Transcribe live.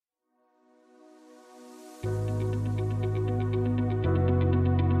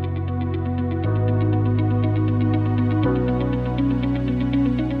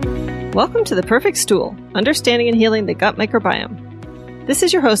Welcome to The Perfect Stool, Understanding and Healing the Gut Microbiome. This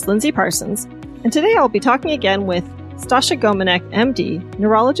is your host, Lindsay Parsons, and today I'll be talking again with Stasha Gomanek, MD,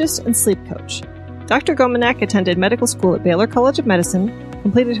 neurologist and sleep coach. Dr. Gomanek attended medical school at Baylor College of Medicine,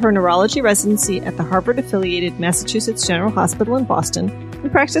 completed her neurology residency at the Harvard-affiliated Massachusetts General Hospital in Boston,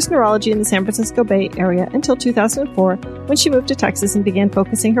 and practiced neurology in the San Francisco Bay Area until 2004, when she moved to Texas and began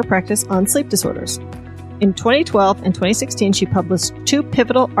focusing her practice on sleep disorders. In 2012 and 2016, she published 2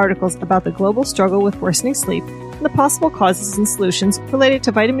 pivotal articles about the global struggle with worsening sleep and the possible causes and solutions related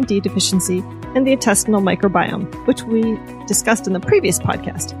to vitamin D deficiency and the intestinal microbiome, which we discussed in the previous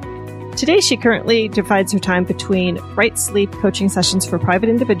podcast. Today, she currently divides her time between right sleep coaching sessions for private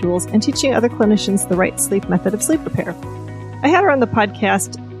individuals and teaching other clinicians the right sleep method of sleep repair. I had her on the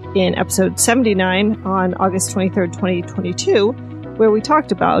podcast in episode 79 on August 23rd, 2022, where we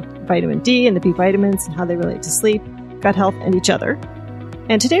talked about vitamin D and the B vitamins and how they relate to sleep, gut health, and each other.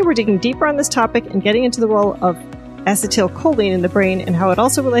 And today we're digging deeper on this topic and getting into the role of acetylcholine in the brain and how it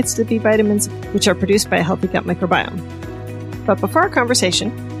also relates to the B vitamins, which are produced by a healthy gut microbiome. But before our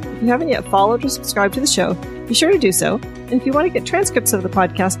conversation, if you haven't yet followed or subscribed to the show, be sure to do so. And if you want to get transcripts of the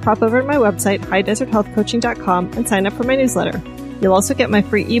podcast, pop over to my website, highdeserthealthcoaching.com, and sign up for my newsletter. You'll also get my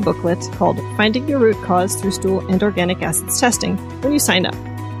free e-booklet called Finding Your Root Cause Through Stool and Organic Acids Testing when you sign up.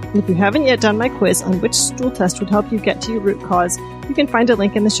 And if you haven't yet done my quiz on which stool test would help you get to your root cause, you can find a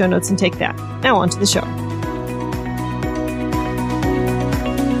link in the show notes and take that. Now on to the show.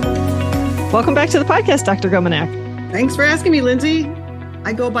 Welcome back to the podcast, Dr. Gomanek. Thanks for asking me, Lindsay.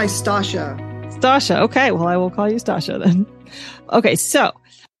 I go by Stasha. Stasha. Okay. Well, I will call you Stasha then. Okay. So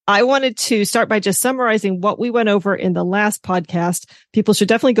I wanted to start by just summarizing what we went over in the last podcast. People should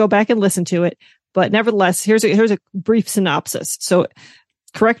definitely go back and listen to it. But nevertheless, here's a brief synopsis. So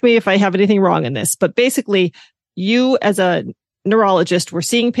correct me if I have anything wrong in this. But basically, you as a neurologist were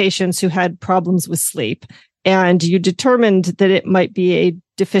seeing patients who had problems with sleep, and you determined that it might be a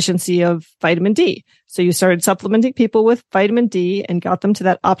deficiency of vitamin D. So you started supplementing people with vitamin D and got them to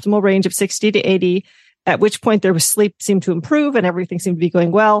that optimal range of 60 to 80, at which point their sleep seemed to improve and everything seemed to be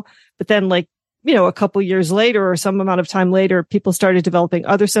going well. But then a couple years later or some amount of time later, people started developing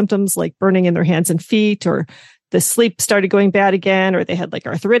other symptoms like burning in their hands and feet, or the sleep started going bad again, or they had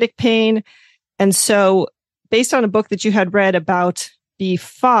arthritic pain. And so based on a book that you had read about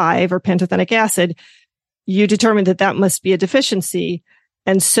B5 or pantothenic acid, you determined that that must be a deficiency.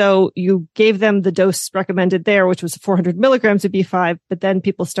 And so you gave them the dose recommended there, which was 400 milligrams of B5, but then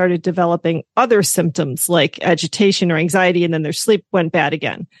people started developing other symptoms like agitation or anxiety, and then their sleep went bad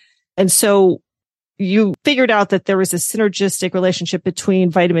again. And so you figured out that there was a synergistic relationship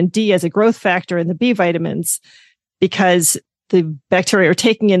between vitamin D as a growth factor and the B vitamins, because the bacteria are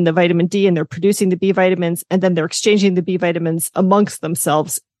taking in the vitamin D and they're producing the B vitamins, and then they're exchanging the B vitamins amongst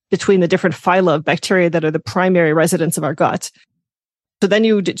themselves between the different phyla of bacteria that are the primary residents of our gut. So then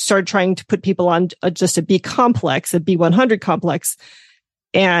you started trying to put people on just a B complex, a B100 complex,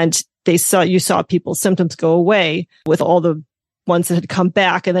 and you saw people's symptoms go away with all the ones that had come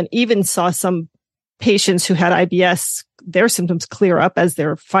back, and then even saw some patients who had IBS, their symptoms clear up as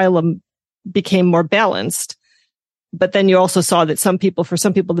their phylum became more balanced. But then you also saw that for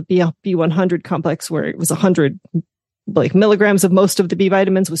some people, the B100 complex, where it was 100 milligrams of most of the B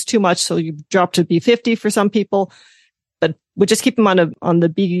vitamins was too much, so you dropped to B50 for some people. But would just keep them on the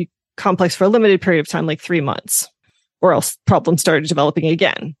B complex for a limited period of time, like 3 months, or else problems started developing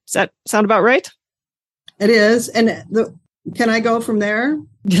again. Does that sound about right? It is. And can I go from there?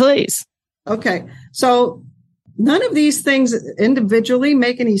 Please. Okay. So none of these things individually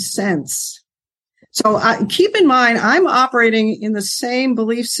make any sense. So keep in mind, I'm operating in the same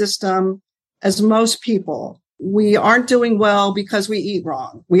belief system as most people. We aren't doing well because we eat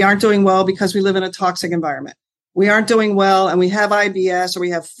wrong. We aren't doing well because we live in a toxic environment. We aren't doing well and we have IBS, or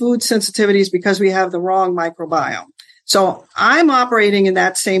we have food sensitivities because we have the wrong microbiome. So I'm operating in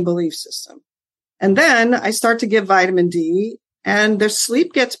that same belief system. And then I start to give vitamin D and their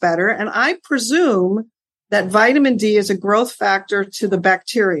sleep gets better. And I presume that vitamin D is a growth factor to the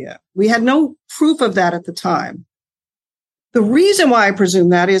bacteria. We had no proof of that at the time. The reason why I presume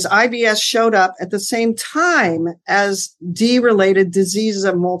that is IBS showed up at the same time as D-related diseases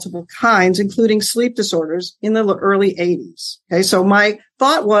of multiple kinds, including sleep disorders in the early 80s. Okay. So my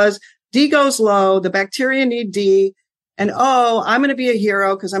thought was D goes low, the bacteria need D, and I'm going to be a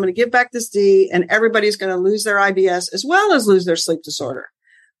hero because I'm going to give back this D and everybody's going to lose their IBS as well as lose their sleep disorder.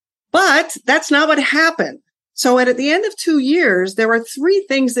 But that's not what happened. So at the end of 2 years, there were 3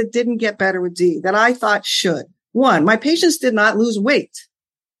 things that didn't get better with D that I thought should. 1, my patients did not lose weight.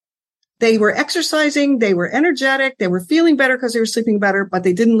 They were exercising, they were energetic, they were feeling better because they were sleeping better, but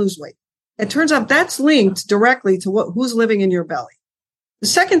they didn't lose weight. It turns out that's linked directly to who's living in your belly. The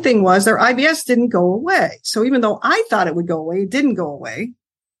second thing was their IBS didn't go away. So even though I thought it would go away, it didn't go away.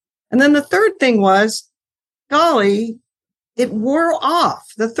 And then the third thing was, golly, it wore off.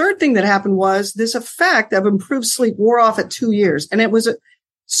 The third thing that happened was this effect of improved sleep wore off at 2 years. And it was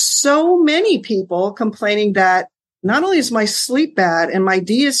so many people complaining that not only is my sleep bad and my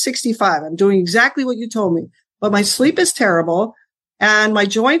D is 65, I'm doing exactly what you told me, but my sleep is terrible and my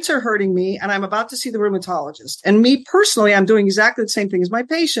joints are hurting me and I'm about to see the rheumatologist. And me personally, I'm doing exactly the same thing as my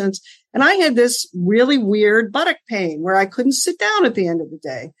patients. And I had this really weird buttock pain where I couldn't sit down at the end of the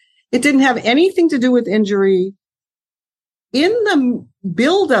day. It didn't have anything to do with injury. In the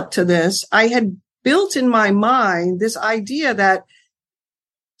build up to this, I had built in my mind this idea that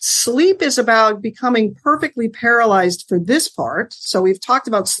sleep is about becoming perfectly paralyzed for this part. So we've talked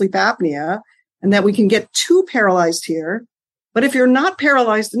about sleep apnea and that we can get too paralyzed here. But if you're not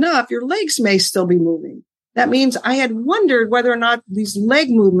paralyzed enough, your legs may still be moving. That means I had wondered whether or not these leg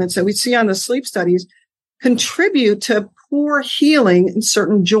movements that we see on the sleep studies contribute to poor healing in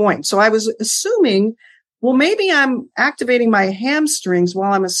certain joints. So I was assuming, well, maybe I'm activating my hamstrings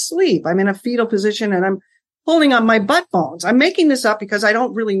while I'm asleep. I'm in a fetal position and I'm pulling on my butt bones. I'm making this up because I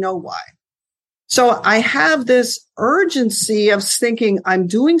don't really know why. So I have this urgency of thinking I'm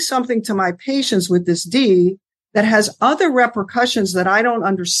doing something to my patients with this D that has other repercussions that I don't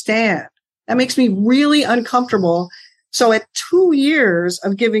understand. That makes me really uncomfortable. So at 2 years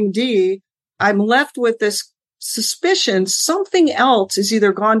of giving D, I'm left with this suspicion something else is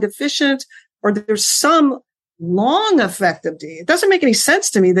either gone deficient or there's some long effect of D. It doesn't make any sense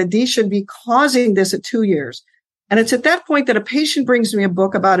to me that D should be causing this at 2 years. And it's at that point that a patient brings me a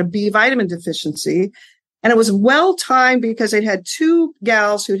book about a B vitamin deficiency. And it was well timed because it had 2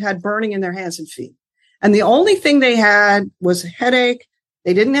 gals who'd had burning in their hands and feet. And the only thing they had was headache.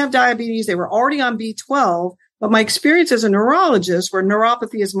 They didn't have diabetes. They were already on B12. But my experience as a neurologist, where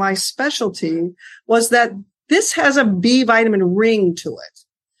neuropathy is my specialty, was that this has a B vitamin ring to it.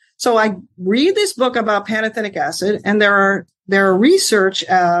 So I read this book about pantothenic acid, and there are research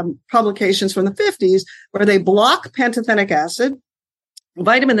publications from the 50s where they block pantothenic acid, a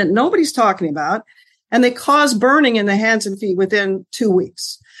vitamin that nobody's talking about, and they cause burning in the hands and feet within 2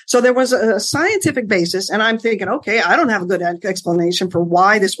 weeks. So there was a scientific basis, and I'm thinking, okay, I don't have a good explanation for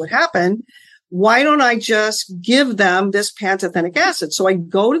why this would happen. Why don't I just give them this pantothenic acid? So I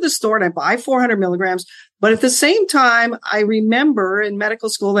go to the store and I buy 400 milligrams. But at the same time, I remember in medical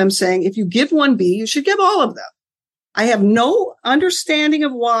school them saying, if you give 1B, you should give all of them. I have no understanding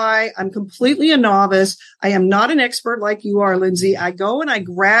of why. I'm completely a novice. I am not an expert like you are, Lindsay. I go and I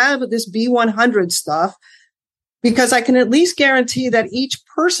grab this B100 stuff because I can at least guarantee that each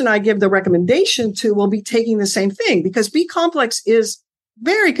person I give the recommendation to will be taking the same thing, because B complex is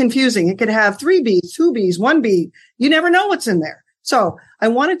very confusing. It could have 3 Bs, 2 Bs, 1 B. You never know what's in there. So I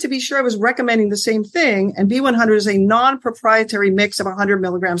wanted to be sure I was recommending the same thing. And B100 is a non-proprietary mix of 100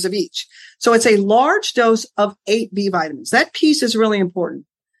 milligrams of each. So it's a large dose of 8 B vitamins. That piece is really important.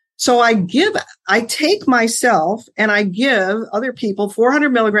 So I take myself and I give other people 400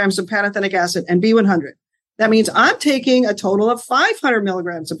 milligrams of pantothenic acid and B100. That means I'm taking a total of 500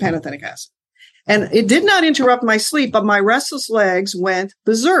 milligrams of pantothenic acid. And it did not interrupt my sleep, but my restless legs went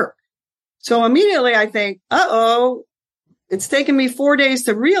berserk. So immediately I think, it's taken me 4 days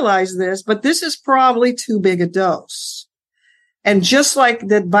to realize this, but this is probably too big a dose. And just like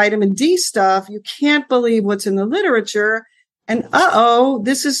the vitamin D stuff, you can't believe what's in the literature. And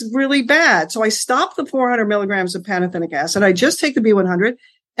this is really bad. So I stopped the 400 milligrams of pantothenic acid. I just take the B100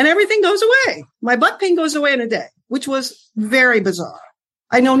 and everything goes away. My butt pain goes away in a day, which was very bizarre.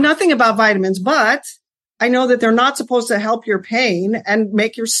 I know nothing about vitamins, but I know that they're not supposed to help your pain and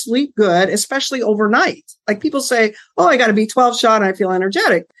make your sleep good, especially overnight. Like people say, I got a B12 shot and I feel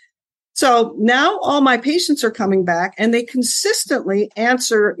energetic. So now all my patients are coming back and they consistently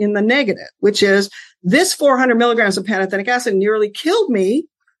answer in the negative, which is this 400 milligrams of pantothenic acid nearly killed me.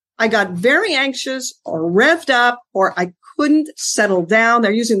 I got very anxious or revved up or I couldn't settle down.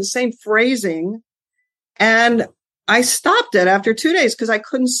 They're using the same phrasing. And I stopped it after 2 days because I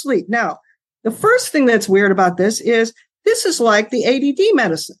couldn't sleep. Now, the first thing that's weird about this is like the ADD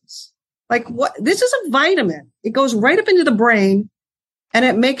medicines. Like what? This is a vitamin. It goes right up into the brain and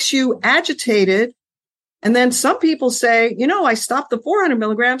it makes you agitated. And then some people say, I stopped the 400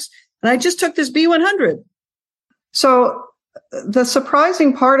 milligrams and I just took this B100. So the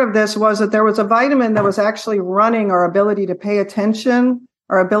surprising part of this was that there was a vitamin that was actually running our ability to pay attention,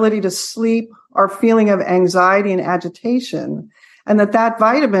 our ability to sleep, our feeling of anxiety and agitation. And that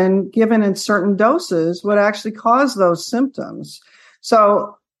vitamin given in certain doses would actually cause those symptoms.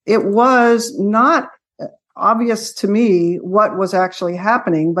 So it was not obvious to me what was actually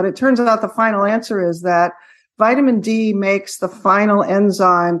happening, but it turns out the final answer is that vitamin D makes the final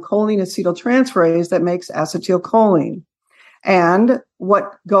enzyme choline acetyltransferase that makes acetylcholine. And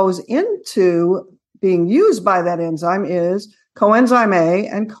what goes into being used by that enzyme is coenzyme A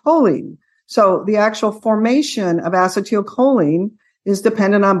and choline. So the actual formation of acetylcholine is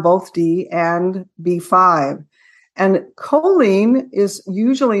dependent on both D and B5. And choline is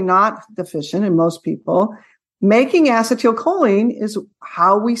usually not deficient in most people. Making acetylcholine is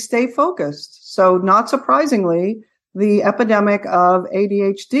how we stay focused. So not surprisingly, the epidemic of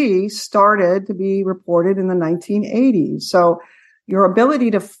ADHD started to be reported in the 1980s. So your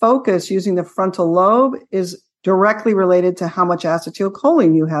ability to focus using the frontal lobe is directly related to how much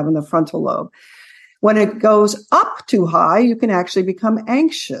acetylcholine you have in the frontal lobe. When it goes up too high, you can actually become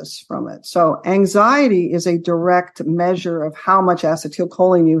anxious from it. So anxiety is a direct measure of how much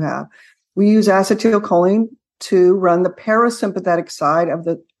acetylcholine you have. We use acetylcholine to run the parasympathetic side of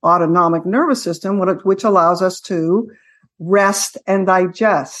the autonomic nervous system, which allows us to rest and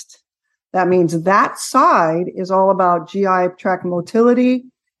digest. That means that side is all about GI tract motility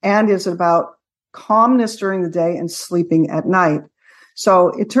and is about calmness during the day and sleeping at night. So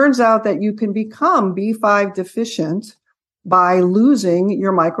it turns out that you can become B5 deficient by losing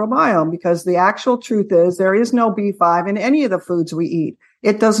your microbiome, because the actual truth is there is no B5 in any of the foods we eat.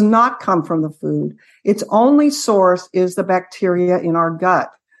 It does not come from the food. Its only source is the bacteria in our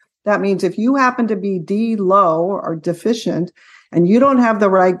gut. That means if you happen to be D low or deficient and you don't have the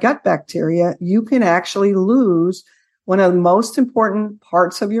right gut bacteria, you can actually lose one of the most important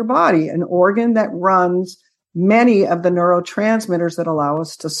parts of your body, an organ that runs many of the neurotransmitters that allow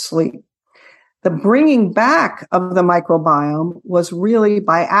us to sleep. The bringing back of the microbiome was really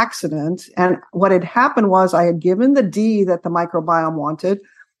by accident. And what had happened was I had given the D that the microbiome wanted,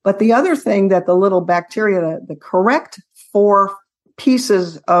 but the other thing that the little bacteria, the correct 4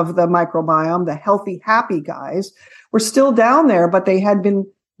 pieces of the microbiome, the healthy, happy guys, were still down there, but they had been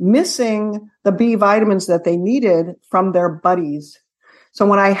missing the B vitamins that they needed from their buddies. So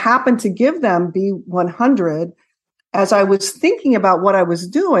when I happened to give them B100, as I was thinking about what I was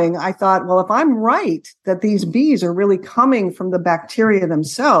doing, I thought, well, if I'm right that these bees are really coming from the bacteria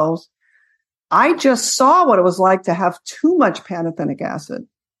themselves, I just saw what it was like to have too much pantothenic acid.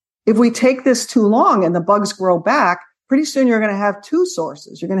 If we take this too long and the bugs grow back, pretty soon you're going to have 2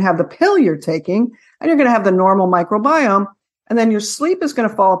 sources. You're going to have the pill you're taking, and you're going to have the normal microbiome, and then your sleep is going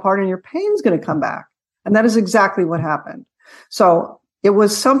to fall apart and your pain's going to come back. And that is exactly what happened. So it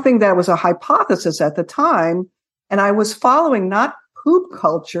was something that was a hypothesis at the time, and I was following not poop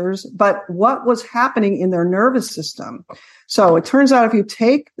cultures, but what was happening in their nervous system. So it turns out if you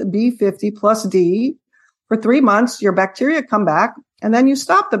take the B50 plus D for 3 months, your bacteria come back, and then you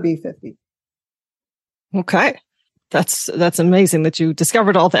stop the B50. Okay. That's amazing that you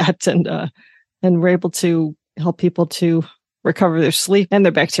discovered all that and were able to help people to recover their sleep and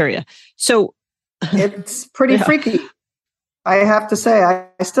their bacteria. So it's pretty freaky. I have to say,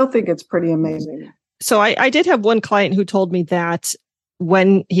 I still think it's pretty amazing. So I did have one client who told me that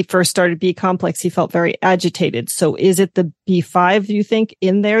when he first started B complex, he felt very agitated. So is it the B5, you think,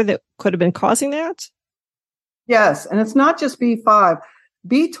 in there that could have been causing that? Yes. And it's not just B5.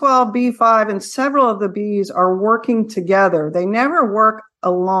 B12, B5, and several of the Bs are working together. They never work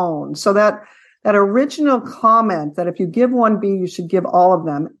alone. So that original comment that if you give one B, you should give all of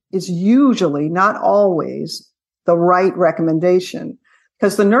them is usually, not always, the right recommendation,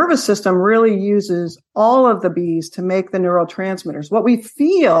 because the nervous system really uses all of the Bs to make the neurotransmitters. What we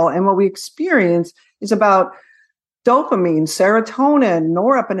feel and what we experience is about dopamine, serotonin,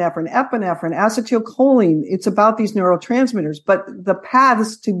 norepinephrine, epinephrine, acetylcholine. It's about these neurotransmitters, but the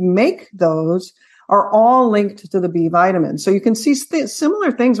paths to make those are all linked to the B vitamins. So you can see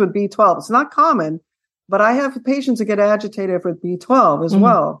similar things with B12. It's not common, but I have patients that get agitated with B12 as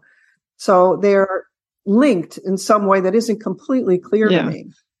well. So they're linked in some way that isn't completely clear to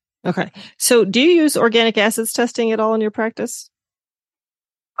me. Okay. So do you use organic acids testing at all in your practice?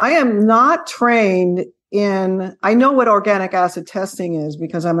 I am not trained I know what organic acid testing is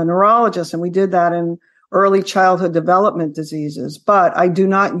because I'm a neurologist and we did that in early childhood development diseases, but I do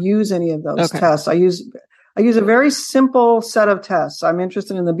not use any of those tests. I use a very simple set of tests. I'm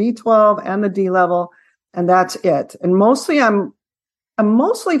interested in the B12 and the D level, and that's it. And mostly I'm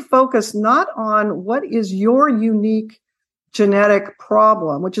mostly focused not on what is your unique genetic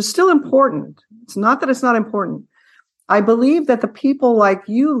problem, which is still important. It's not that it's not important. I believe that the people like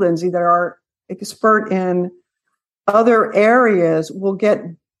you, Lindsay, that are expert in other areas will get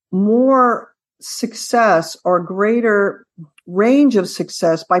more success or greater range of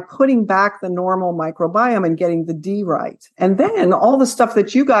success by putting back the normal microbiome and getting the D right. And then all the stuff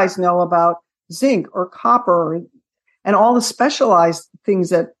that you guys know about zinc or copper and all the specialized things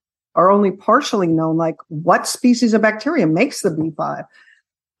that are only partially known, like what species of bacteria makes the B5.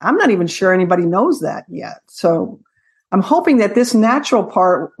 I'm not even sure anybody knows that yet. So I'm hoping that this natural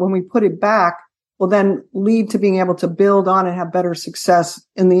part, when we put it back, will then lead to being able to build on and have better success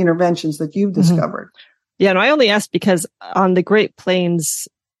in the interventions that you've discovered. Yeah, and I only asked because on the Great Plains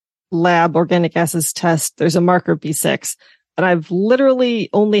lab organic acids test, there's a marker B6. And I've literally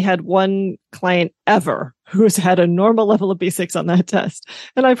only had one client ever who's had a normal level of B6 on that test.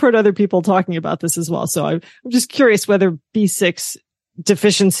 And I've heard other people talking about this as well. So I'm just curious whether B6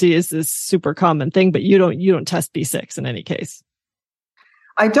 deficiency is this super common thing, but you don't test B6 in any case.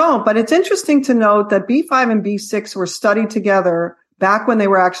 I don't, but it's interesting to note that B5 and B6 were studied together back when they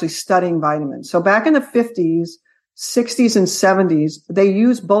were actually studying vitamins. So back in the 50s, 60s, and 70s, they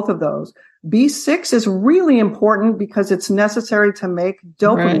used both of those. B6 is really important because it's necessary to make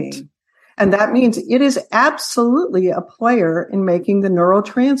dopamine. Right. And that means it is absolutely a player in making the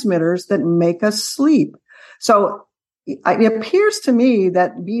neurotransmitters that make us sleep. So it appears to me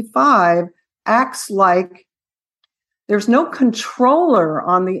that B5 acts like there's no controller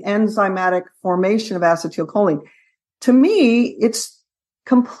on the enzymatic formation of acetylcholine. To me, it's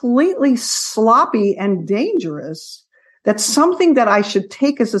completely sloppy and dangerous that something that I should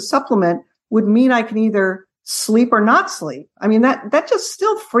take as a supplement would mean I can either sleep or not sleep. I mean, that just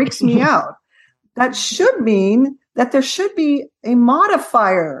still freaks me out. That should mean that there should be a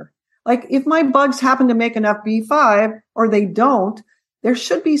modifier. Like if my bugs happen to make enough B5 or they don't, there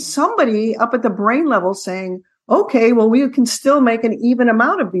should be somebody up at the brain level saying, okay, well, we can still make an even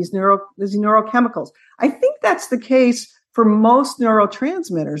amount of these neurochemicals. I think that's the case for most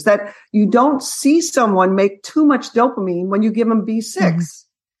neurotransmitters, that you don't see someone make too much dopamine when you give them B6. Mm-hmm.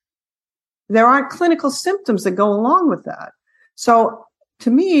 There aren't clinical symptoms that go along with that. So to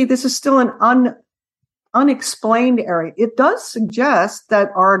me, this is still an unexplained area. It does suggest that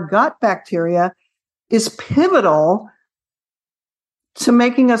our gut bacteria is pivotal to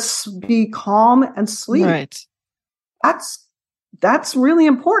making us be calm and sleep. Right. That's really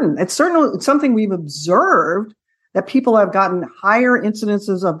important. It's certainly something we've observed, that people have gotten higher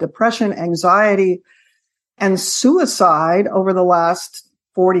incidences of depression, anxiety, and suicide over the last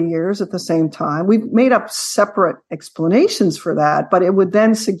 40 years at the same time. We've made up separate explanations for that, but it would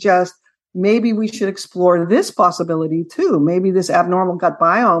then suggest maybe we should explore this possibility too. Maybe this abnormal gut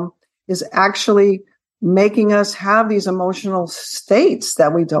biome is actually making us have these emotional states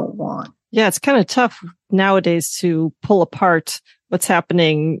that we don't want. Yeah, it's kind of tough nowadays to pull apart what's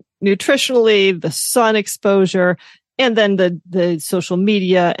happening nutritionally, the sun exposure, and then the social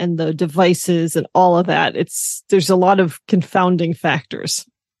media and the devices and all of that. There's a lot of confounding factors.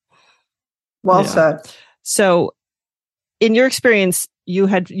 Well said. So in your experience, you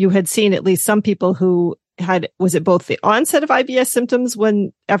had seen at least some people who was it both the onset of IBS symptoms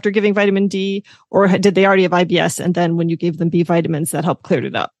after giving vitamin D, or did they already have IBS and then when you gave them B vitamins that helped clear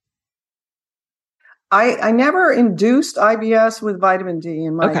it up? I never induced IBS with vitamin D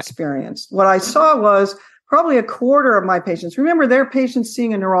in my experience. What I saw was probably a quarter of my patients. Remember, they're patients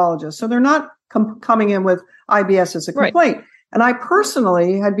seeing a neurologist, so they're not coming in with IBS as a complaint. Right. And I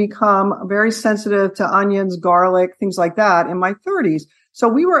personally had become very sensitive to onions, garlic, things like that in my 30s. So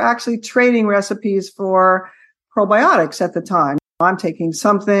we were actually trading recipes for probiotics at the time. I'm taking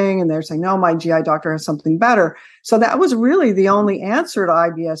something and they're saying, no, my GI doctor has something better. So that was really the only answer to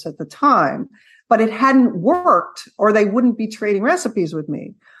IBS at the time. But it hadn't worked, or they wouldn't be trading recipes with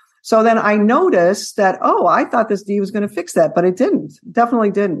me. So then I noticed that, I thought this D was going to fix that, but it didn't.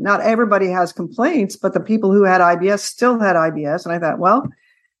 Definitely didn't. Not everybody has complaints, but the people who had IBS still had IBS. And I thought, well,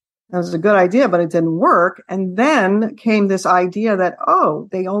 that was a good idea, but it didn't work. And then came this idea that,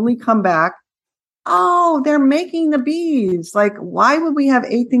 they only come back. They're making the Bs. Like, why would we have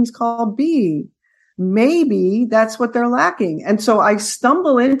 8 things called B? Maybe that's what they're lacking. And so I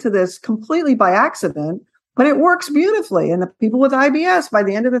stumble into this completely by accident, but it works beautifully. And the people with IBS, by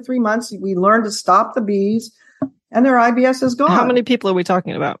the end of the 3 months, we learn to stop the Bs and their IBS is gone. How many people are we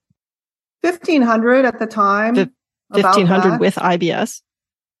talking about? 1,500 at the time. 1,500 with IBS?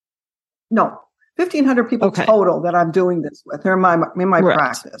 No, 1,500 people total that I'm doing this with in my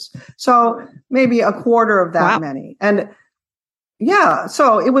practice. So maybe a quarter of that many. And yeah,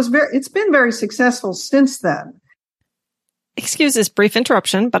 so it's been very successful since then. Excuse this brief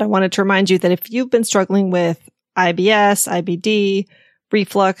interruption, but I wanted to remind you that if you've been struggling with IBS, IBD,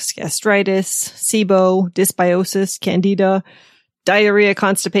 reflux, gastritis, SIBO, dysbiosis, candida, diarrhea,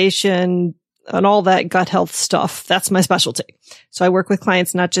 constipation, and all that gut health stuff. That's my specialty. So I work with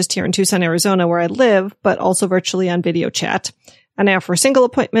clients not just here in Tucson, Arizona, where I live, but also virtually on video chat. And I offer single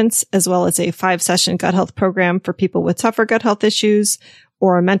appointments as well as a 5-session gut health program for people with tougher gut health issues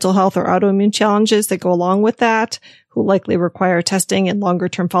or mental health or autoimmune challenges that go along with that, who likely require testing and longer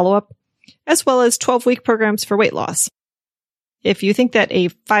term follow-up, as well as 12-week programs for weight loss. If you think that a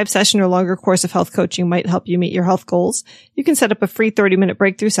 5-session or longer course of health coaching might help you meet your health goals, you can set up a free 30-minute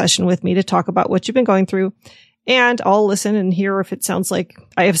breakthrough session with me to talk about what you've been going through. And I'll listen and hear if it sounds like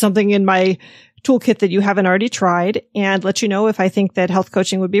I have something in my toolkit that you haven't already tried, and let you know if I think that health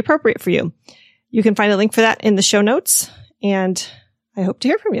coaching would be appropriate for you. You can find a link for that in the show notes, and I hope to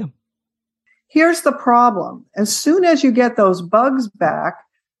hear from you. Here's the problem. As soon as you get those bugs back,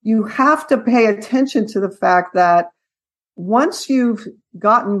 you have to pay attention to the fact that once you've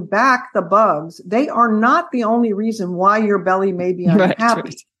gotten back the bugs, they are not the only reason why your belly may be unhappy.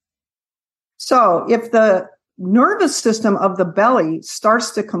 Right. So if the nervous system of the belly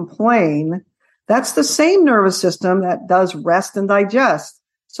starts to complain, that's the same nervous system that does rest and digest.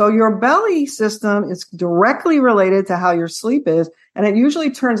 So your belly system is directly related to how your sleep is. And it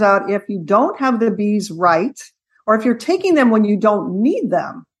usually turns out if you don't have the Bs right, or if you're taking them when you don't need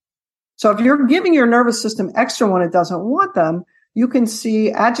them. So if you're giving your nervous system extra when it doesn't want them, you can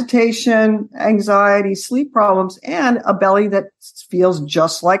see agitation, anxiety, sleep problems, and a belly that feels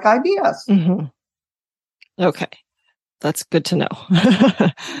just like IBS. Mm-hmm. Okay. That's good to know.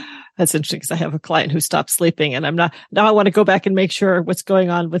 That's interesting because I have a client who stopped sleeping, and now I want to go back and make sure what's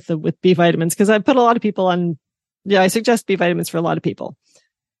going on with B vitamins, because I put a lot of people on. Yeah, I suggest B vitamins for a lot of people.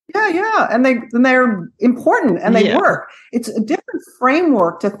 Yeah. And they're important and they work. It's a different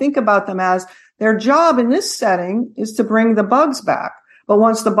framework to think about them as their job in this setting is to bring the bugs back. But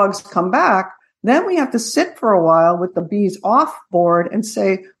once the bugs come back, then we have to sit for a while with the Bs off board and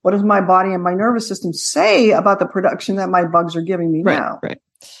say, what does my body and my nervous system say about the production that my bugs are giving me now? Right.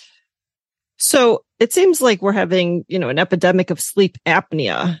 So it seems like we're having, an epidemic of sleep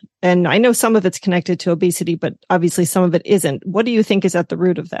apnea. And I know some of it's connected to obesity, but obviously some of it isn't. What do you think is at the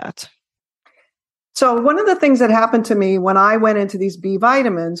root of that? So one of the things that happened to me when I went into these B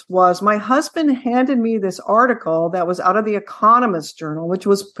vitamins was my husband handed me this article that was out of the Economist journal, which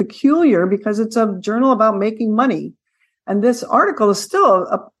was peculiar because it's a journal about making money. And this article is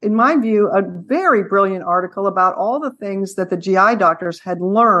still, in my view, a very brilliant article about all the things that the GI doctors had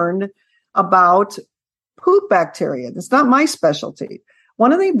learned about poop bacteria. It's not my specialty.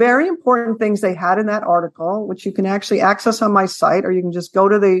 One of the very important things they had in that article, which you can actually access on my site, or you can just go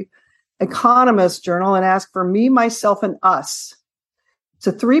to the Economist journal and ask for me, myself, and us. It's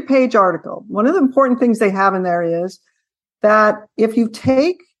a 3-page article. One of the important things they have in there is that if you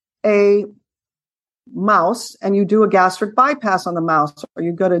take a mouse and you do a gastric bypass on the mouse, or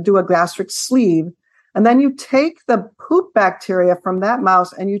you go to do a gastric sleeve, and then you take the poop bacteria from that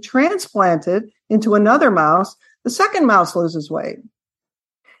mouse and you transplant it into another mouse, the second mouse loses weight.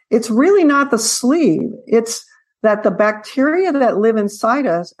 It's really not the sleeve. It's that the bacteria that live inside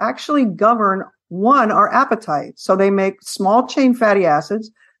us actually govern, one, our appetite. So they make small chain fatty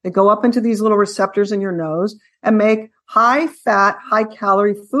acids that go up into these little receptors in your nose and make high fat, high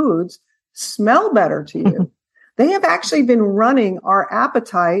calorie foods smell better to you. They have actually been running our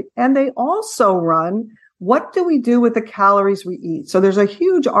appetite, and they also run what do we do with the calories we eat. So there's a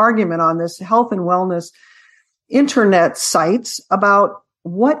huge argument on this health and wellness internet sites about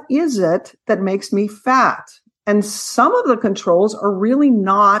what is it that makes me fat. And some of the controls are really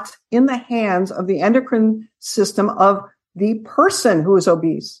not in the hands of the endocrine system of the person who is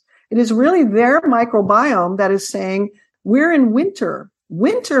obese. It is really their microbiome that is saying, we're in winter.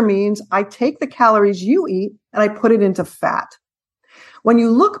 Winter means I take the calories you eat and I put it into fat. When you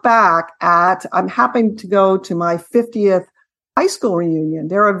look back at, I'm happy to go to my 50th high school reunion.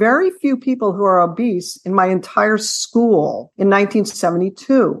 There are very few people who are obese in my entire school in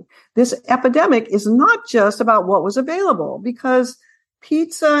 1972. This epidemic is not just about what was available, because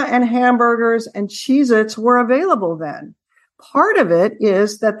pizza and hamburgers and Cheez-Its were available then. Part of it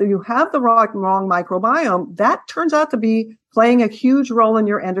is that you have the wrong microbiome. That turns out to be playing a huge role in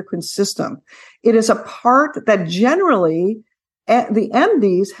your endocrine system. It is a part that generally the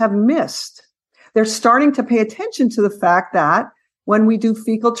MDs have missed. They're starting to pay attention to the fact that when we do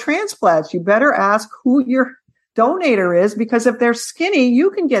fecal transplants, you better ask who your donator is, because if they're skinny,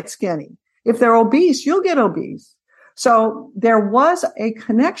 you can get skinny. If they're obese, you'll get obese. So there was a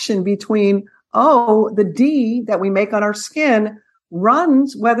connection between, the D that we make on our skin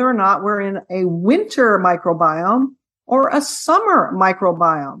runs whether or not we're in a winter microbiome or a summer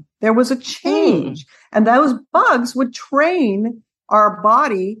microbiome. There was a change. And those bugs would train our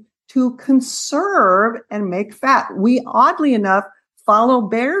body to conserve and make fat. We, oddly enough, follow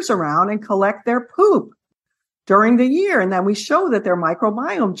bears around and collect their poop during the year. And then we show that their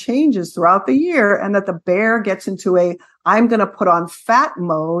microbiome changes throughout the year and that the bear gets into I'm going to put on fat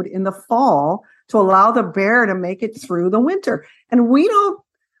mode in the fall to allow the bear to make it through the winter. And we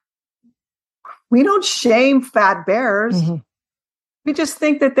don't shame fat bears. Mm-hmm. We just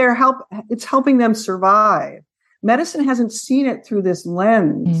think that it's helping them survive. Medicine hasn't seen it through this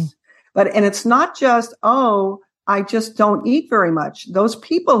lens. And it's not just, I just don't eat very much. Those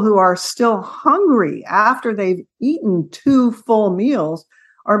people who are still hungry after they've eaten 2 full meals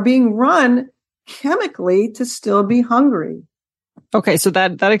are being run chemically to still be hungry. Okay, so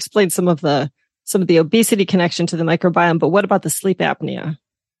that explains some of the obesity connection to the microbiome, but what about the sleep apnea?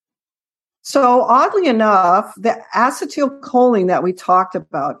 So oddly enough, the acetylcholine that we talked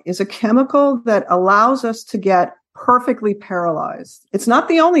about is a chemical that allows us to get perfectly paralyzed. It's not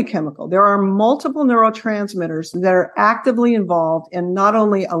the only chemical. There are multiple neurotransmitters that are actively involved in not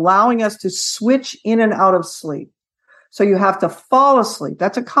only allowing us to switch in and out of sleep. So you have to fall asleep.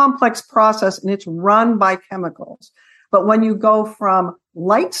 That's a complex process and it's run by chemicals. But when you go from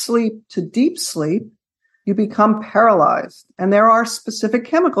light sleep to deep sleep, you become paralyzed. And there are specific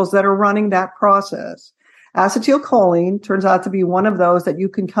chemicals that are running that process. Acetylcholine turns out to be one of those that you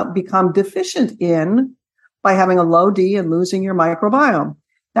can become deficient in by having a low D and losing your microbiome.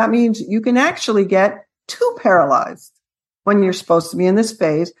 That means you can actually get too paralyzed when you're supposed to be in this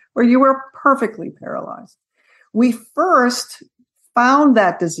phase where you were perfectly paralyzed. We first found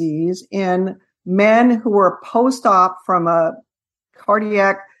that disease in men who were post-op from a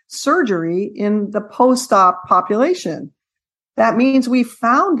cardiac surgery in the post-op population. That means we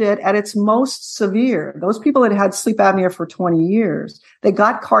found it at its most severe. Those people that had sleep apnea for 20 years, they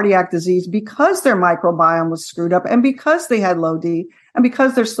got cardiac disease because their microbiome was screwed up and because they had low D and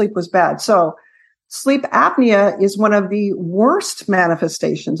because their sleep was bad. So sleep apnea is one of the worst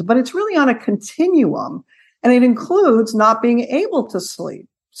manifestations, but it's really on a continuum and it includes not being able to sleep.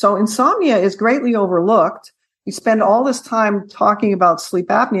 So insomnia is greatly overlooked. We spend all this time talking about sleep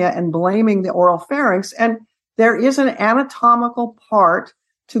apnea and blaming the oral pharynx. And there is an anatomical part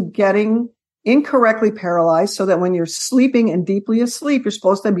to getting incorrectly paralyzed so that when you're sleeping and deeply asleep, you're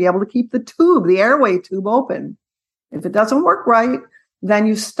supposed to be able to keep the airway tube open. If it doesn't work right, then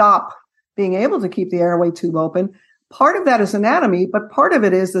you stop being able to keep the airway tube open. Part of that is anatomy, but part of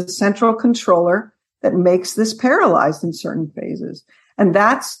it is the central controller that makes this paralyzed in certain phases. And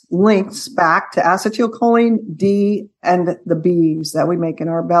that's links back to acetylcholine, D, and the Bs that we make in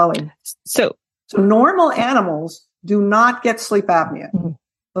our belly. So normal animals do not get sleep apnea. Mm-hmm.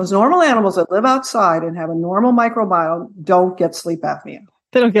 Those normal animals that live outside and have a normal microbiome don't get sleep apnea.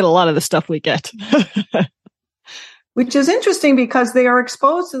 They don't get a lot of the stuff we get. Which is interesting because they are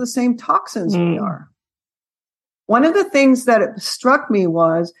exposed to the same toxins we are. One of the things that struck me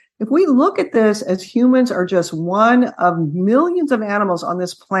was, if we look at this as humans are just one of millions of animals on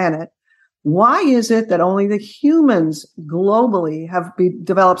this planet, why is it that only the humans globally have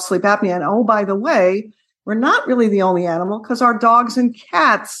developed sleep apnea? And oh, by the way, we're not really the only animal because our dogs and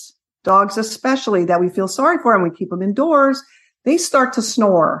cats, dogs especially that we feel sorry for and we keep them indoors, they start to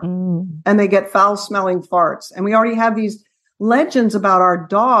snore and they get foul smelling farts. And we already have these legends about our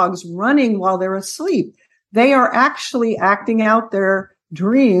dogs running while they're asleep. They are actually acting out their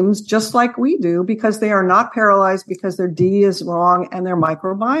dreams just like we do because they are not paralyzed because their D is wrong and their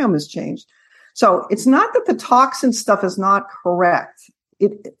microbiome has changed. So it's not that the toxin stuff is not correct.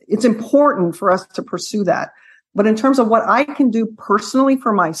 It's important for us to pursue that. But in terms of what I can do personally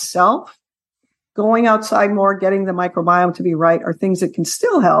for myself, going outside more, getting the microbiome to be right are things that can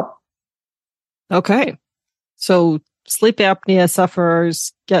still help. Okay. So sleep apnea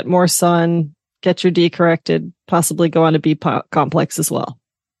sufferers, get more sun, get your D corrected, possibly go on a B complex as well.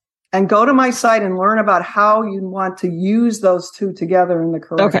 And go to my site and learn about how you want to use those two together in the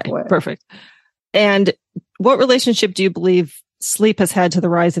correct way. Okay, perfect. And what relationship do you believe sleep has had to the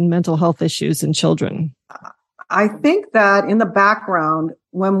rise in mental health issues in children? I think that in the background,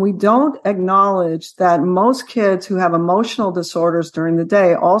 when we don't acknowledge that most kids who have emotional disorders during the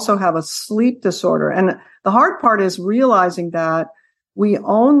day also have a sleep disorder. And the hard part is realizing that we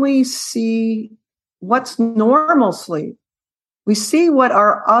only see what's normal sleep. We see what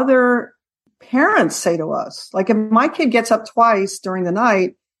our other parents say to us. Like if my kid gets up twice during the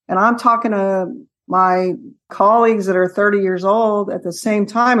night and I'm talking to my colleagues that are 30 years old at the same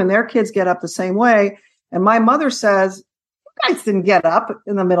time and their kids get up the same way, and my mother says, "You guys didn't get up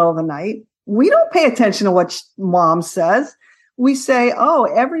in the middle of the night." We don't pay attention to what mom says. We say, "Oh,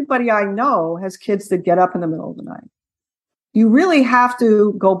 everybody I know has kids that get up in the middle of the night." you really have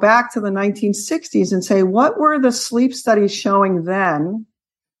to go back to the 1960s and say, what were the sleep studies showing then?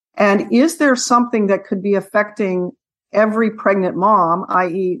 And is there something that could be affecting every pregnant mom,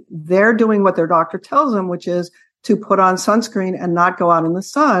 i.e. they're doing what their doctor tells them, which is to put on sunscreen and not go out in the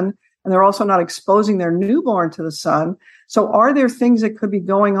sun. And they're also not exposing their newborn to the sun. So are there things that could be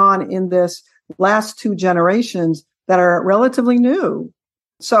going on in this last 2 generations that are relatively new?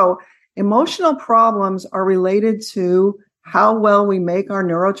 So emotional problems are related to how well we make our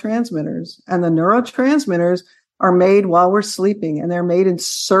neurotransmitters. And the neurotransmitters are made while we're sleeping, and they're made in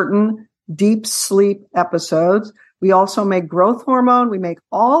certain deep sleep episodes. We also make growth hormone. We make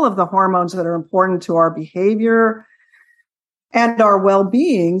all of the hormones that are important to our behavior and our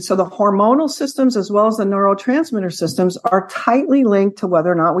well-being. So the hormonal systems as well as the neurotransmitter systems are tightly linked to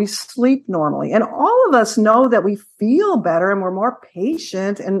whether or not we sleep normally. And all of us know that we feel better and we're more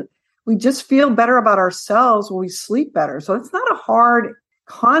patient and we just feel better about ourselves when we sleep better. So it's not a hard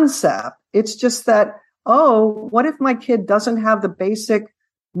concept. It's just that, oh, what if my kid doesn't have the basic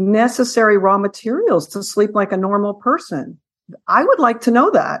necessary raw materials to sleep like a normal person? I would like to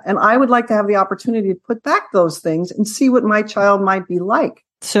know that. And I would like to have the opportunity to put back those things and see what my child might be like.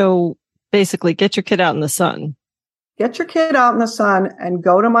 So basically, get your kid out in the sun. Get your kid out in the sun and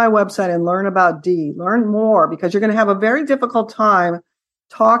go to my website and learn about D. Learn more, because you're going to have a very difficult time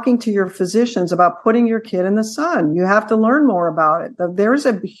talking to your physicians about putting your kid in the sun. You have to learn more about it. There's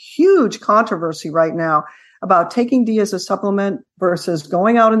a huge controversy right now about taking D as a supplement versus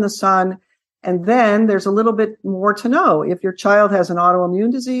going out in the sun. And then there's a little bit more to know. If your child has an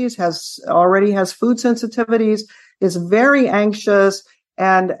autoimmune disease, already has food sensitivities, is very anxious,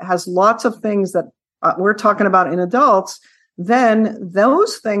 and has lots of things that we're talking about in adults, then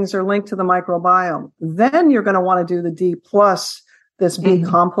those things are linked to the microbiome. Then you're going to want to do the D plus this B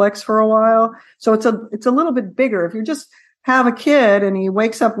complex for a while. So it's a little bit bigger. If you just have a kid and he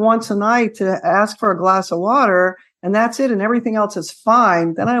wakes up once a night to ask for a glass of water and that's it and everything else is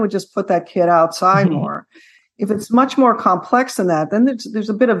fine, then I would just put that kid outside more. If it's much more complex than that, then there's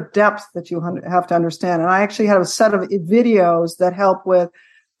a bit of depth that you have to understand. And I actually have a set of videos that help with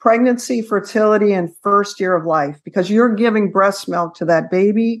pregnancy, fertility, and first year of life, because you're giving breast milk to that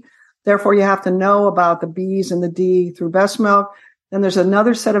baby. Therefore, you have to know about the B's and the D through breast milk. Then there's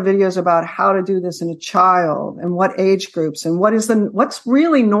another set of videos about how to do this in a child and what age groups and what's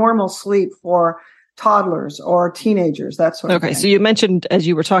really normal sleep for toddlers or teenagers, that sort of thing. Okay, so you mentioned as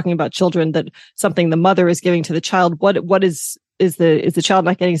you were talking about children that something the mother is giving to the child. What is the child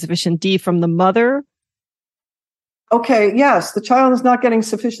not getting sufficient D from the mother? Okay, yes, the child is not getting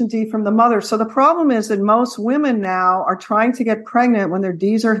sufficient D from the mother. So the problem is that most women now are trying to get pregnant when their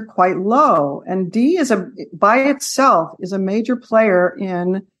Ds are quite low. And D by itself is a major player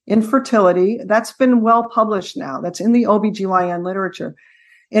in infertility. That's been well published now. That's in the OBGYN literature.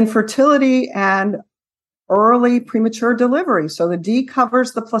 Infertility and early premature delivery. So the D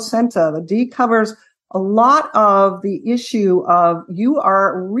covers the placenta. The D covers a lot of the issue of you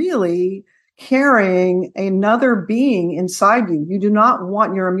are really carrying another being inside you. You do not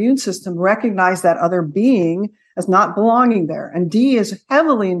want your immune system to recognize that other being as not belonging there. And D is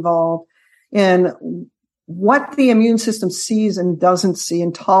heavily involved in what the immune system sees and doesn't see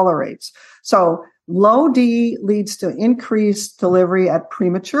and tolerates. So low D leads to increased delivery at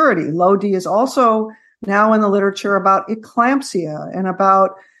prematurity. Low D is also now in the literature about eclampsia and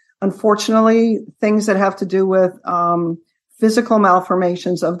about, unfortunately, things that have to do with physical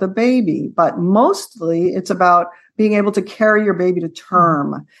malformations of the baby, but mostly it's about being able to carry your baby to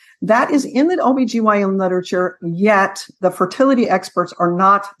term. That is in the OBGYN literature, yet the fertility experts are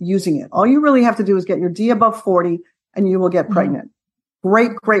not using it. All you really have to do is get your D above 40 and you will get pregnant.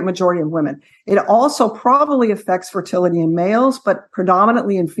 Great majority of women. It also probably affects fertility in males, but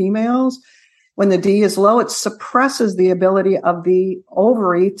predominantly in females. When the D is low, it suppresses the ability of the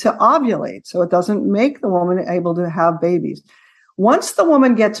ovary to ovulate. So it doesn't make the woman able to have babies. Once the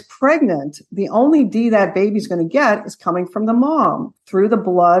woman gets pregnant, the only D that baby's going to get is coming from the mom through the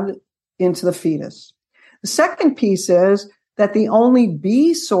blood into the fetus. The second piece is that the only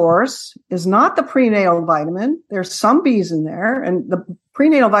B source is not the prenatal vitamin. There's some B's in there, and the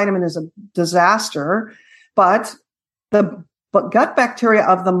prenatal vitamin is a disaster, but the gut bacteria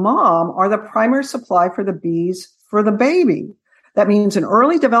of the mom are the primary supply for the B's for the baby. That means in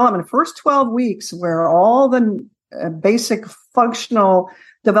early development, first 12 weeks, where all the basic functional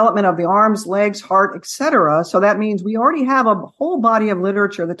development of the arms, legs, heart, etc. So that means we already have a whole body of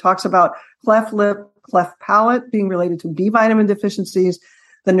literature that talks about cleft lip, cleft palate being related to B vitamin deficiencies,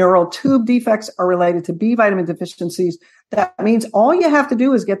 The neural tube defects are related to B vitamin deficiencies. That means all you have to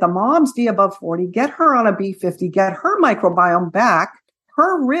do is get the mom's D above 40, get her on a B50, get her microbiome back.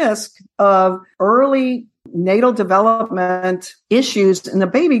 Her risk of early natal development issues in the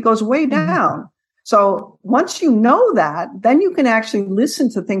baby goes way down. So once you know that, then you can actually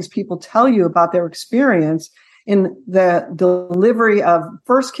listen to things people tell you about their experience in the delivery of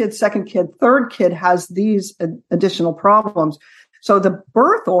first kid, second kid, third kid has these additional problems. So the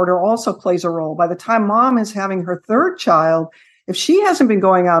birth order also plays a role. By the time mom is having her third child, if she hasn't been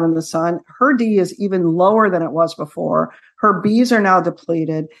going out in the sun, her D is even lower than it was before. Her Bs are now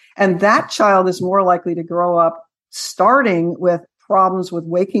depleted. And that child is more likely to grow up starting with problems with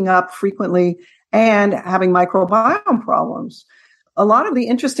waking up frequently and having microbiome problems. A lot of the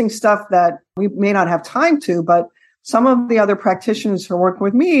interesting stuff that we may not have time to, but some of the other practitioners who are working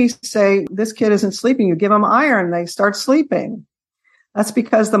with me say, this kid isn't sleeping. You give them iron, they start sleeping. That's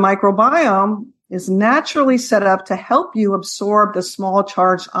because the microbiome is naturally set up to help you absorb the small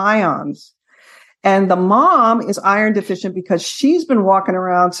charged ions. And the mom is iron deficient because she's been walking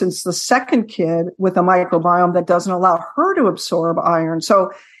around since the second kid with a microbiome that doesn't allow her to absorb iron.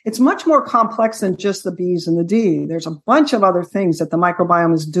 So it's much more complex than just the B's and the D. There's a bunch of other things that the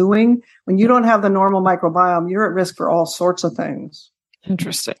microbiome is doing. When you don't have the normal microbiome, you're at risk for all sorts of things.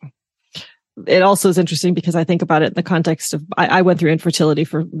 Interesting. It also is interesting because I think about it in the context of, I went through infertility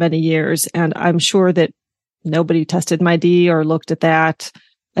for many years, and I'm sure that nobody tested my D or looked at that.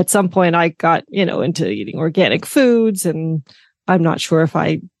 At some point I got, into eating organic foods, and I'm not sure if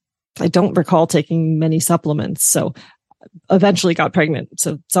I don't recall taking many supplements. So eventually got pregnant.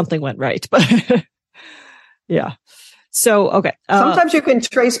 So something went right, but yeah. So, okay. Sometimes you can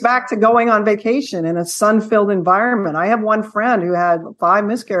trace back to going on vacation in a sun-filled environment. I have one friend who had 5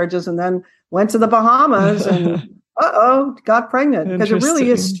 miscarriages and then went to the Bahamas and got pregnant, because it really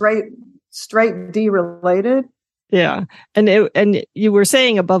is straight D related. Yeah. And you were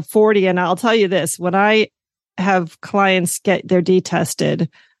saying above 40, and I'll tell you this, when I have clients get their D tested,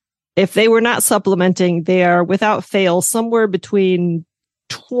 if they were not supplementing, they are without fail somewhere between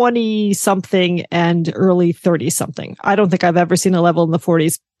 20 something and early 30 something. I don't think I've ever seen a level in the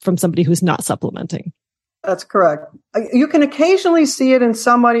 40s from somebody who's not supplementing. That's correct. You can occasionally see it in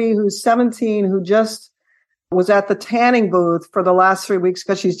somebody who's 17 who just was at the tanning booth for the last 3 weeks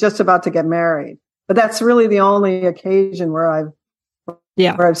because she's just about to get married. But that's really the only occasion where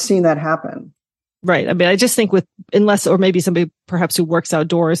I've seen that happen. Right. I mean, I just think unless, or maybe somebody perhaps who works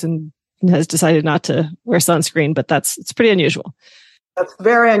outdoors and has decided not to wear sunscreen, but it's pretty unusual. That's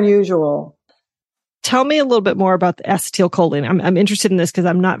very unusual. Tell me a little bit more about the acetylcholine. I'm interested in this because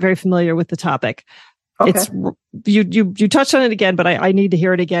I'm not very familiar with the topic. Okay. You touched on it again, but I need to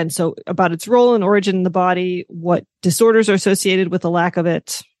hear it again. So about its role and origin in the body, what disorders are associated with the lack of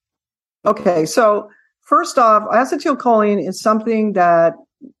it. Okay. So first off, acetylcholine is something that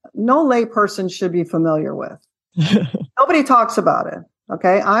no layperson should be familiar with. Nobody talks about it.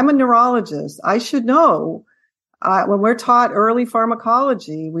 Okay. I'm a neurologist. I should know. When we're taught early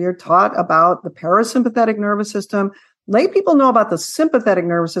pharmacology, we are taught about the parasympathetic nervous system. Lay people know about the sympathetic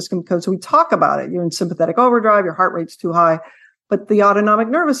nervous system because we talk about it. You're in sympathetic overdrive, your heart rate's too high. But the autonomic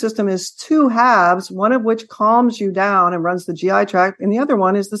nervous system is 2 halves, one of which calms you down and runs the GI tract, and the other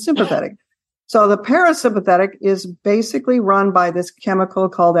one is the sympathetic. So the parasympathetic is basically run by this chemical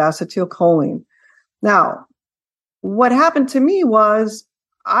called acetylcholine. Now, what happened to me was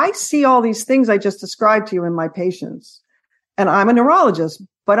I see all these things I just described to you in my patients, and I'm a neurologist,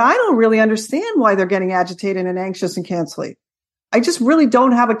 but I don't really understand why they're getting agitated and anxious and can't sleep. I just really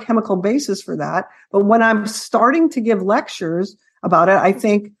don't have a chemical basis for that. But when I'm starting to give lectures about it, I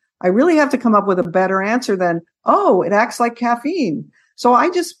think I really have to come up with a better answer than, it acts like caffeine. So I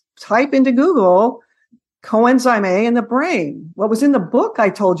just type into Google coenzyme A in the brain. What was in the book I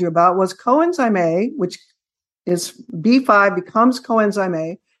told you about was coenzyme A, which is B5 becomes coenzyme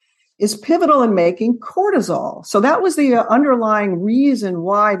A, is pivotal in making cortisol. So that was the underlying reason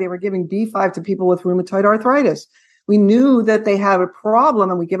why they were giving B5 to people with rheumatoid arthritis. We knew that they had a problem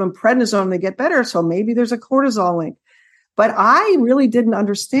and we give them prednisone and they get better. So maybe there's a cortisol link. But I really didn't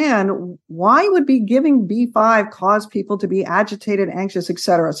understand why would be giving B5 cause people to be agitated, anxious,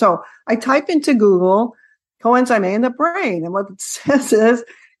 etc. So I type into Google coenzyme A in the brain. And what it says is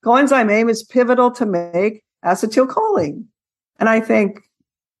coenzyme A is pivotal to make acetylcholine. And I think,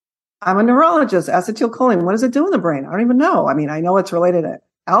 I'm a neurologist, acetylcholine, what does it do in the brain? I don't even know. I mean, I know it's related to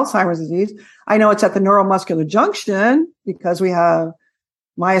Alzheimer's disease. I know it's at the neuromuscular junction because we have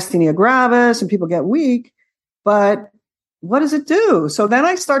myasthenia gravis and people get weak. But what does it do? So then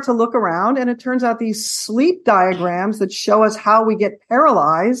I start to look around, and it turns out these sleep diagrams that show us how we get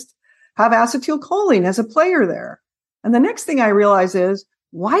paralyzed have acetylcholine as a player there. And the next thing I realize is,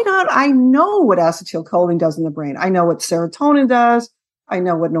 why don't I know what acetylcholine does in the brain? I know what serotonin does. I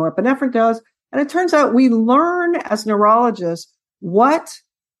know what norepinephrine does. And it turns out we learn as neurologists what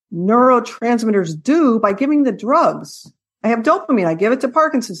neurotransmitters do by giving the drugs. I have dopamine. I give it to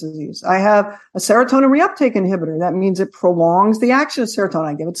Parkinson's disease. I have a serotonin reuptake inhibitor. That means it prolongs the action of serotonin.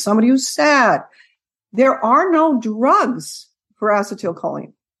 I give it to somebody who's sad. There are no drugs for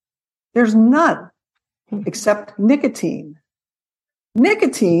acetylcholine. There's none except nicotine.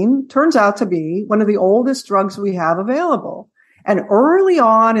 Nicotine turns out to be one of the oldest drugs we have available. And early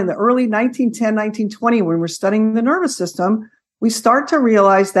on in the early 1910, 1920, when we're studying the nervous system, we start to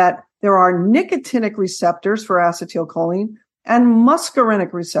realize that there are nicotinic receptors for acetylcholine and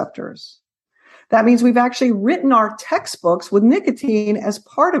muscarinic receptors. That means we've actually written our textbooks with nicotine as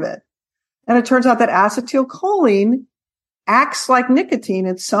part of it. And it turns out that acetylcholine acts like nicotine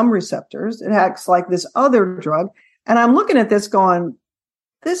at some receptors. It acts like this other drug. And I'm looking at this going,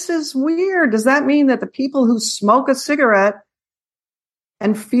 this is weird. Does that mean that the people who smoke a cigarette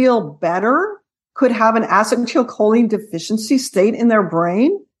and feel better could have an acetylcholine deficiency state in their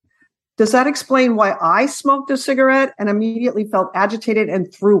brain? Does that explain why I smoked a cigarette and immediately felt agitated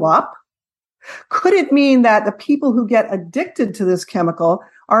and threw up? Could it mean that the people who get addicted to this chemical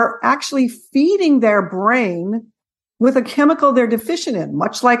are actually feeding their brain with a chemical they're deficient in?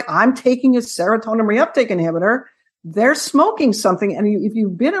 Much like I'm taking a serotonin reuptake inhibitor, they're smoking something. And if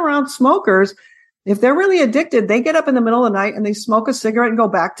you've been around smokers, if they're really addicted, they get up in the middle of the night and they smoke a cigarette and go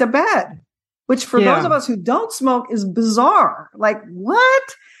back to bed, which for those of us who don't smoke is bizarre. Like, what?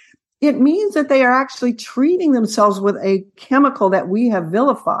 It means that they are actually treating themselves with a chemical that we have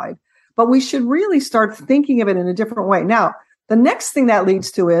vilified, but we should really start thinking of it in a different way. Now, the next thing that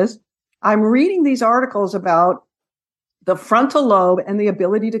leads to is I'm reading these articles about the frontal lobe and the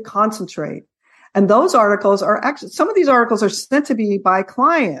ability to concentrate. And those articles are actually, some of these articles are sent to me by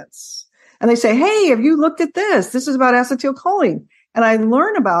clients. And they say, hey, have you looked at this? This is about acetylcholine. And I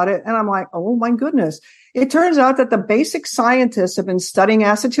learn about it and I'm like, oh my goodness. It turns out that the basic scientists have been studying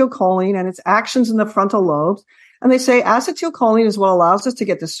acetylcholine and its actions in the frontal lobes. And they say acetylcholine is what allows us to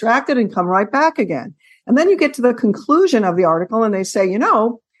get distracted and come right back again. And then you get to the conclusion of the article and they say, you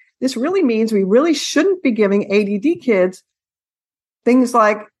know, this really means we really shouldn't be giving ADD kids things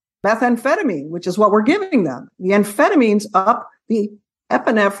like methamphetamine, which is what we're giving them. The amphetamines up the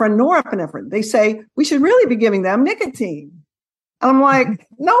epinephrine, norepinephrine. They say we should really be giving them nicotine. And I'm like,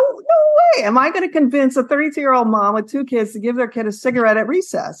 no way. Am I going to convince a 32-year-old mom with 2 kids to give their kid a cigarette at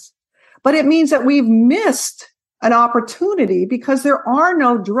recess? But it means that we've missed an opportunity because there are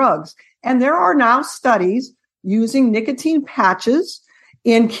no drugs. And there are now studies using nicotine patches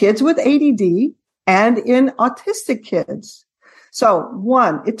in kids with ADD and in autistic kids. So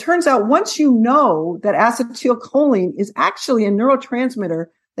one, it turns out once you know that acetylcholine is actually a neurotransmitter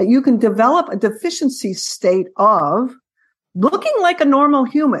that you can develop a deficiency state of, looking like a normal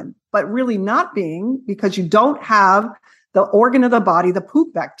human, but really not being because you don't have the organ of the body, the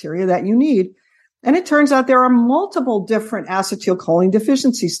poop bacteria that you need. And it turns out there are multiple different acetylcholine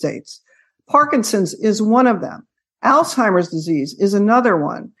deficiency states. Parkinson's is one of them. Alzheimer's disease is another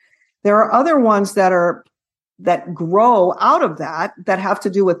one. There are other ones that grow out of that have to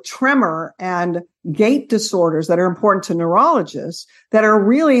do with tremor and gait disorders that are important to neurologists that are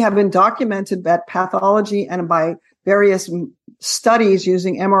really have been documented by pathology and by various studies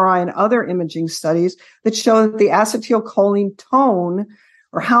using MRI and other imaging studies that show that the acetylcholine tone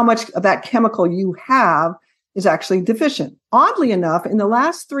or how much of that chemical you have is actually deficient. Oddly enough, in the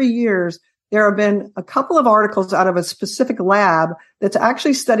last 3 years, there have been a couple of articles out of a specific lab that's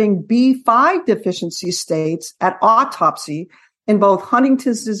actually studying B5 deficiency states at autopsy in both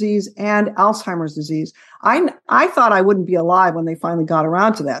Huntington's disease and Alzheimer's disease. I thought I wouldn't be alive when they finally got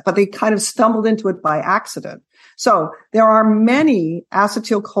around to that, but they kind of stumbled into it by accident. So there are many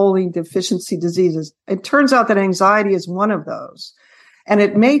acetylcholine deficiency diseases. It turns out that anxiety is one of those. And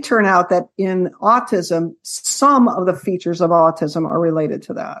it may turn out that in autism, some of the features of autism are related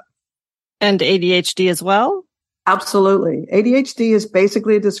to that. And ADHD as well? Absolutely. ADHD is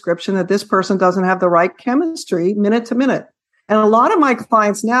basically a description that this person doesn't have the right chemistry minute to minute. And a lot of my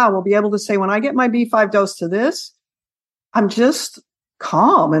clients now will be able to say, when I get my B5 dose to this, I'm just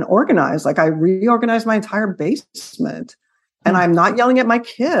calm and organized. Like I reorganized my entire basement and I'm not yelling at my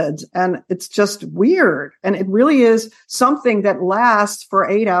kids. And it's just weird. And it really is something that lasts for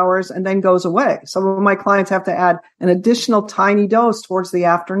 8 hours and then goes away. Some of my clients have to add an additional tiny dose towards the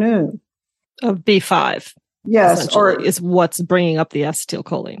afternoon. Of B5. Yes. Or is what's bringing up the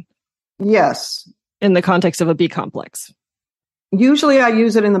acetylcholine. Yes. In the context of a B complex. Usually I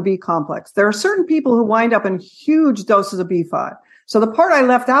use it in the B complex. There are certain people who wind up in huge doses of B5. So the part I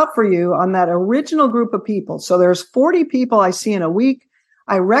left out for you on that original group of people. So there's 40 people I see in a week.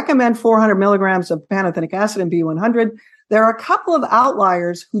 I recommend 400 milligrams of pantothenic acid and B100. There are a couple of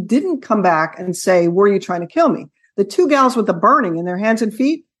outliers who didn't come back and say, were you trying to kill me? The 2 gals with the burning in their hands and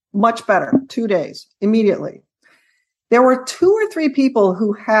feet, much better. 2 days, immediately. There were 2 or 3 people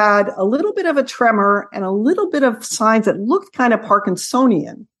who had a little bit of a tremor and a little bit of signs that looked kind of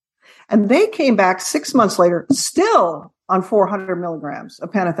Parkinsonian. And they came back 6 months later, still on 400 milligrams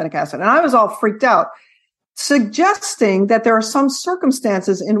of pantothenic acid. And I was all freaked out, suggesting that there are some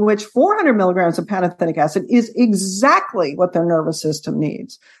circumstances in which 400 milligrams of pantothenic acid is exactly what their nervous system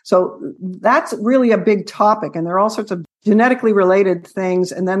needs. So that's really a big topic. And there are all sorts of genetically related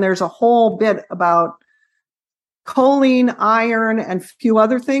things. And then there's a whole bit about choline, iron, and a few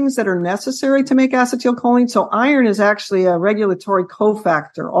other things that are necessary to make acetylcholine. So iron is actually a regulatory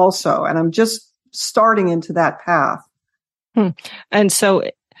cofactor also. And I'm just starting into that path. And so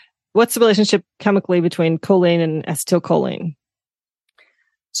what's the relationship chemically between choline and acetylcholine?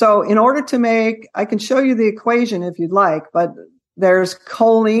 So in order to make, I can show you the equation if you'd like, but there's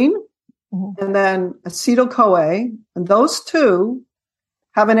choline and then acetyl-CoA, and those two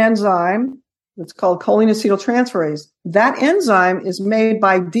have an enzyme that's called choline acetyltransferase. That enzyme is made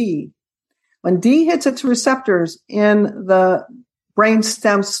by D. When D hits its receptors in the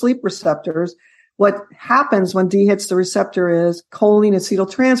brainstem sleep receptors, what happens when D hits the receptor is choline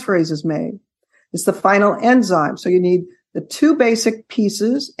acetyltransferase is made. It's the final enzyme. So you need the 2 basic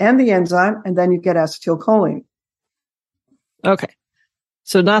pieces and the enzyme, and then you get acetylcholine. Okay.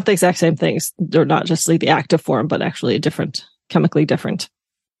 So not the exact same things. They're not just like the active form, but actually different, chemically different.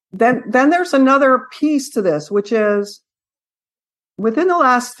 Then there's another piece to this, which is within the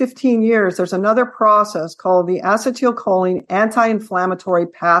last 15 years, there's another process called the acetylcholine anti-inflammatory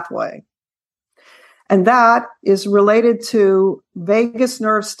pathway. And that is related to vagus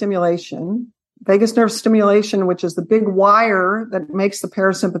nerve stimulation. Vagus nerve stimulation, which is the big wire that makes the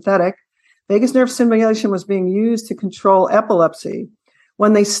parasympathetic. Vagus nerve stimulation was being used to control epilepsy.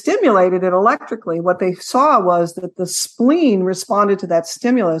 When they stimulated it electrically, what they saw was that the spleen responded to that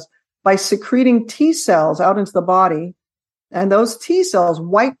stimulus by secreting T cells out into the body. And those T cells,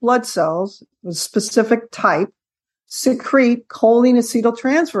 white blood cells, a specific type, secrete choline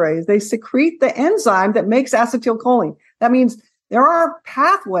acetyltransferase. They secrete the enzyme that makes acetylcholine. That means there are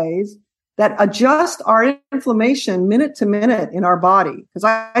pathways that adjust our inflammation minute to minute in our body. Because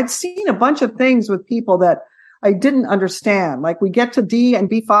I'd seen a bunch of things with people that I didn't understand. Like we get to D and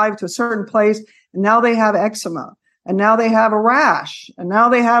B5 to a certain place, and now they have eczema, and now they have a rash, and now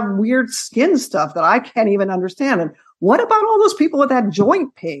they have weird skin stuff that I can't even understand. And what about all those people with that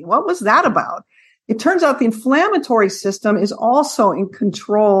joint pain? What was that about? It turns out the inflammatory system is also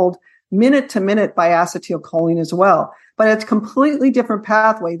controlled minute to minute by acetylcholine as well. But it's a completely different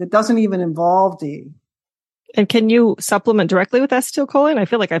pathway that doesn't even involve D. And can you supplement directly with acetylcholine? I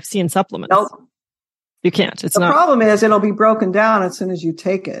feel like I've seen supplements. Nope. You can't. The problem is it'll be broken down as soon as you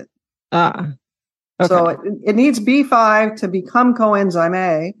take it. Okay. So it needs B5 to become coenzyme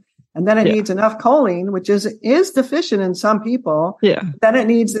A, and then it needs enough choline, which is deficient in some people. Yeah. Then it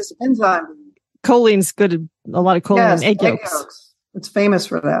needs this enzyme. Choline's good. A lot of choline in egg yolks. It's famous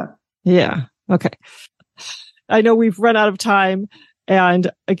for that. Yeah. Okay. I know we've run out of time. And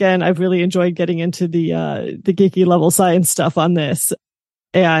again, I've really enjoyed getting into the geeky level science stuff on this.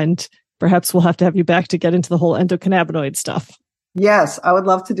 And perhaps we'll have to have you back to get into the whole endocannabinoid stuff. Yes, I would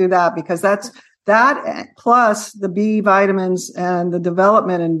love to do that because that plus the B vitamins and the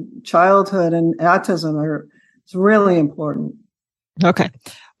development in childhood and autism it's really important. Okay.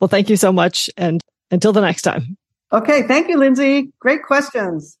 Well, thank you so much. And until the next time. Okay. Thank you, Lindsay. Great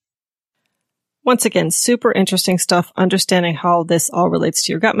questions. Once again, super interesting stuff, understanding how this all relates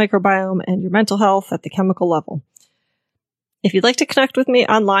to your gut microbiome and your mental health at the chemical level. If you'd like to connect with me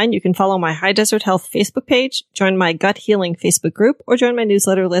online, you can follow my High Desert Health Facebook page, join my Gut Healing Facebook group, or join my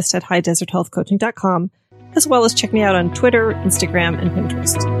newsletter list at highdeserthealthcoaching.com, as well as check me out on Twitter, Instagram, and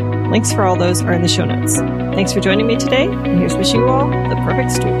Pinterest. Links for all those are in the show notes. Thanks for joining me today, and here's wishing you all the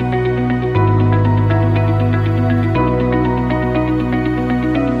perfect stool.